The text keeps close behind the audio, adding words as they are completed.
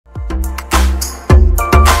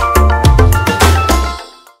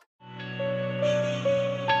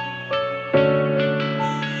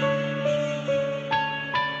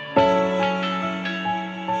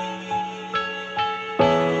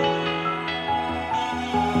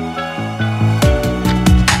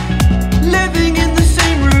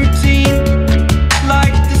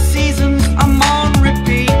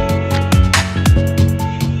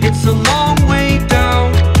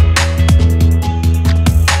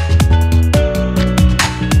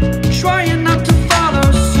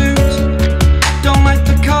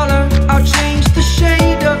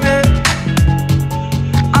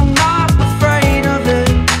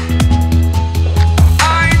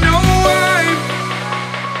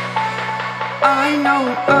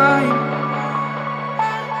know I'm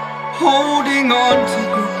holding on to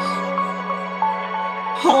this,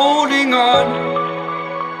 holding on.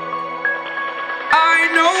 I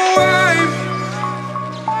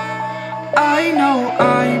know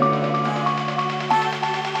I'm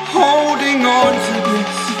holding on to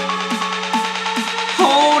this,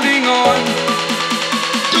 holding on.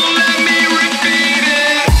 Don't let me repeat it.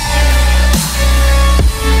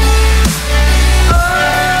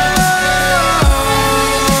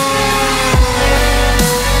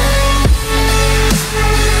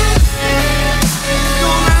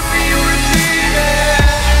 Don't let me repeat it.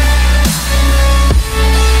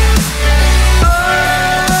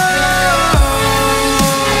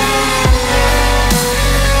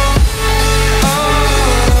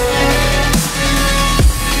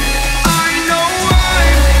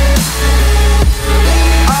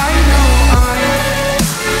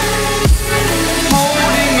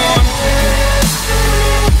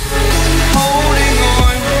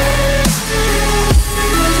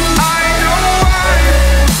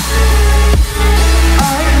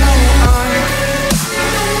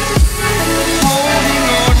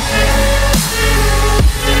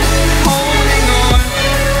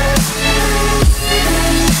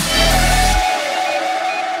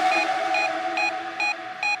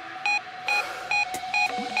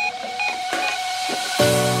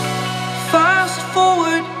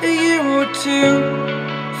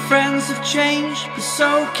 Friends have changed, but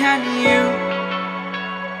so can you.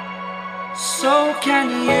 So can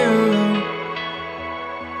you.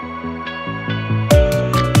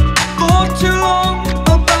 For too long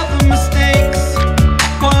about the mistakes,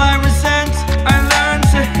 while I resent, I learned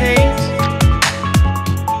to hate.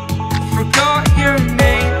 Forgot your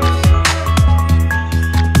names.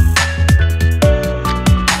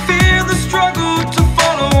 Fear the struggle to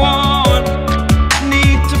follow on.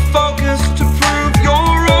 Need to focus to prove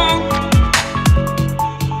you're wrong.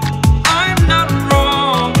 I'm not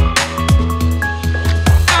wrong.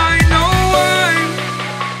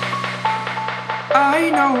 I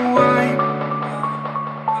know I'm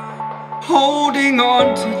holding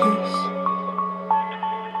on to this,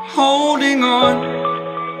 holding on.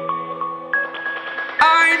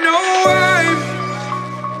 I know I'm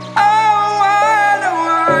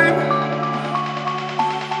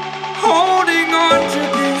holding on to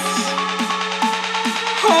this,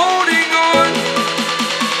 holding on.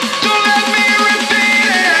 Don't let me repeat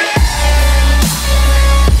it.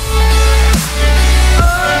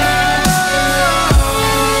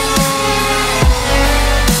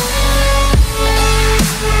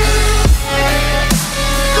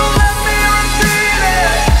 Don't let me repeat it.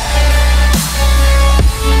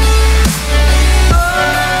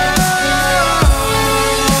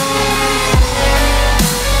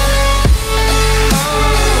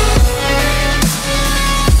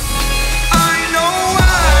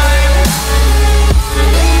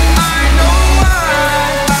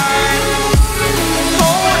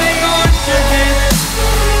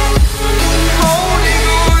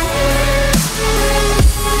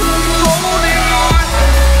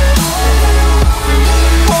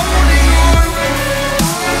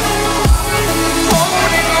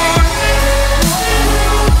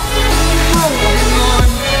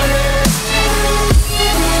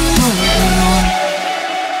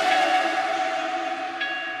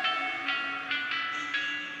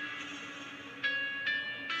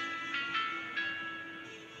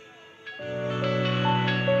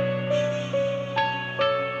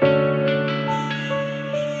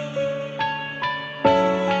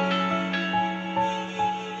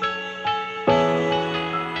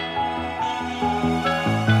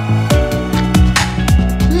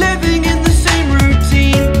 Living in the same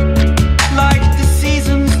routine, like the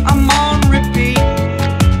seasons I'm on repeat.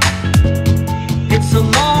 It's a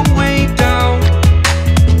long way down.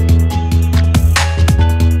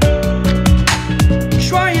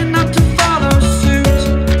 Trying not to follow suit.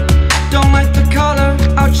 Don't like the color,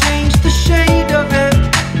 I'll change the shade of it.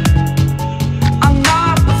 I'm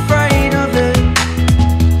not afraid of it.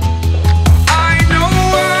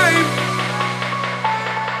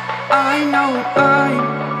 I know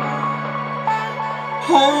I'm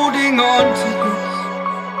holding on to this,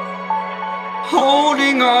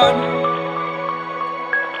 holding on.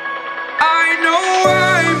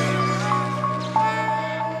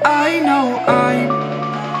 I know I'm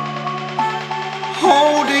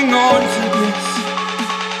holding on to this,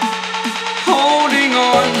 holding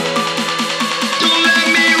on. Don't let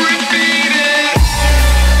me repeat it.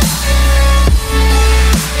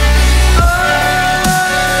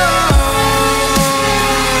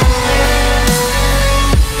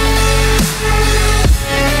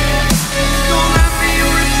 Don't let me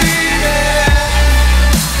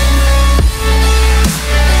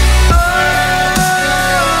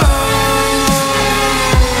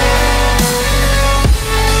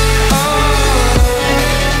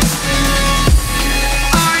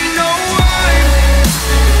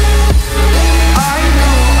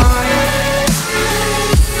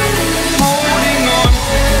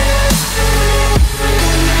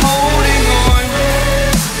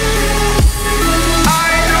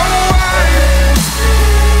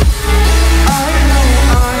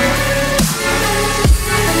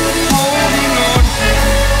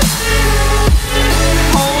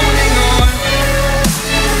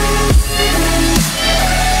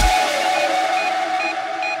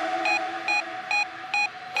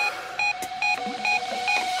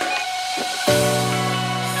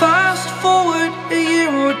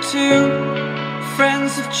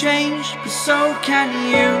change, but so can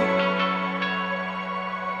you.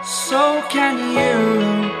 So can you.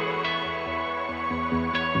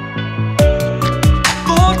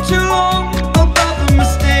 For too long about the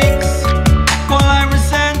mistakes, while I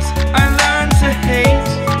resent, I learned to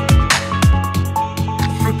hate.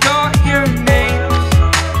 Forgot your names.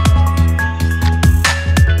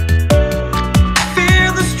 Fear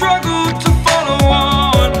the struggle to follow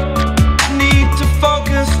on. Need to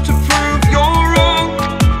focus to prove you're wrong.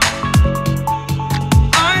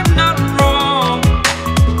 I'm not wrong.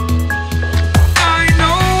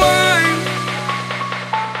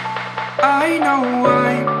 I know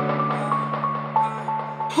I'm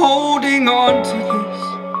holding on to this.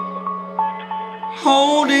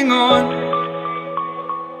 Holding on.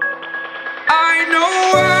 I know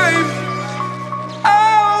I'm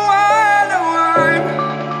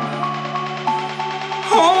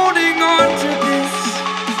holding on to this.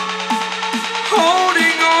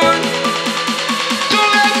 Holding on.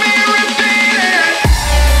 Don't let me repeat it.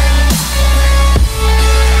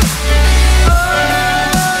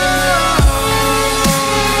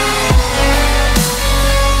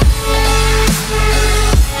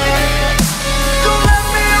 Don't let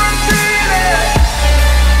me repeat it.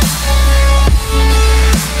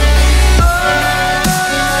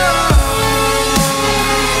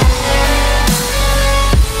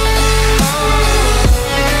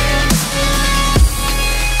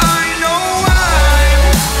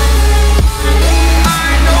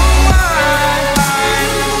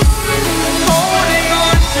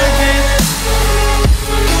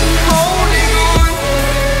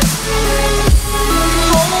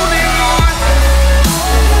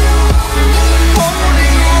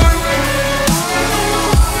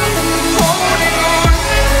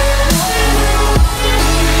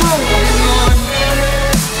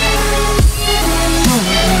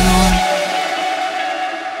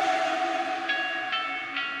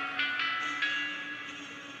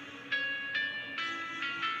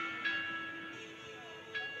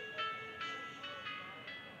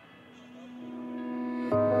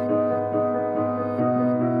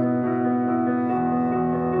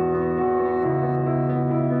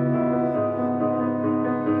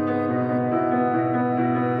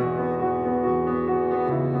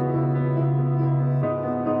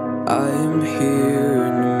 I am here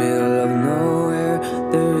in the middle of nowhere.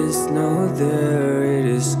 There is no there, it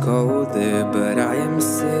is cold there, but I am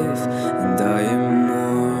safe and I am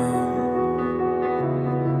warm.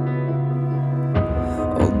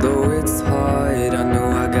 Although it's hard, I know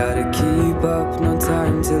I gotta keep up. No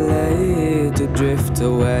time to lay, to drift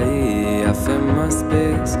away. I fill my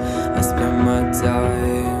space, I spend my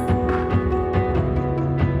time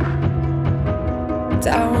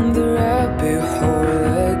down the rabbit hole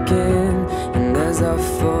again. And as I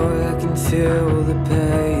fall, I can feel the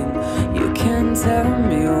pain. You can't tell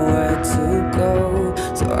me where to go,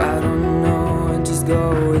 so I don't know, I just go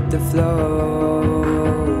with the flow.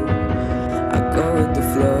 I go with the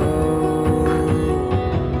flow.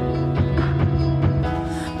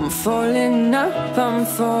 I'm falling up, I'm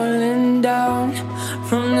falling down,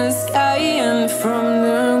 from the sky and from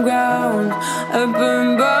the ground. Up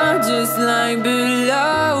above just like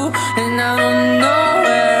below, and I don't know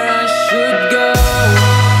where I should go.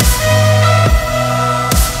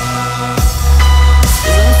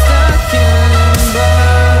 'Cause I'm stuck in limbo.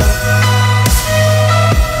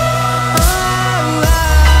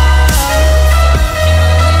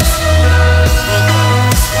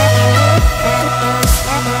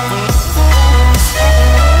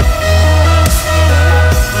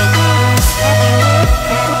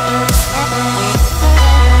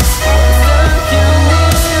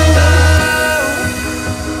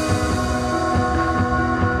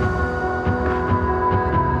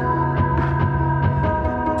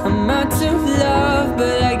 I'm out of love,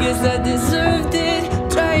 but I guess I deserved it.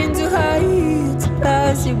 Trying to hide, to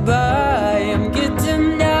pass you by. I'm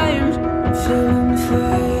getting down, I'm feeling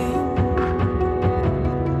fine.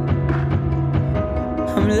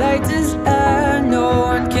 I'm light as air, no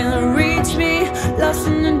one can reach me. Lost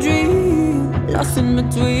in a dream, lost in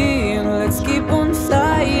between. Let's keep on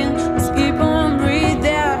flying, let's keep on breathing.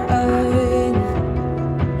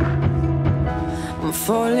 I'm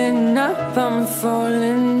falling up, I'm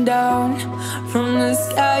falling down, from the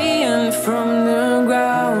sky and from the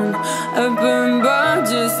ground. Up above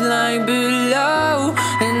just like below.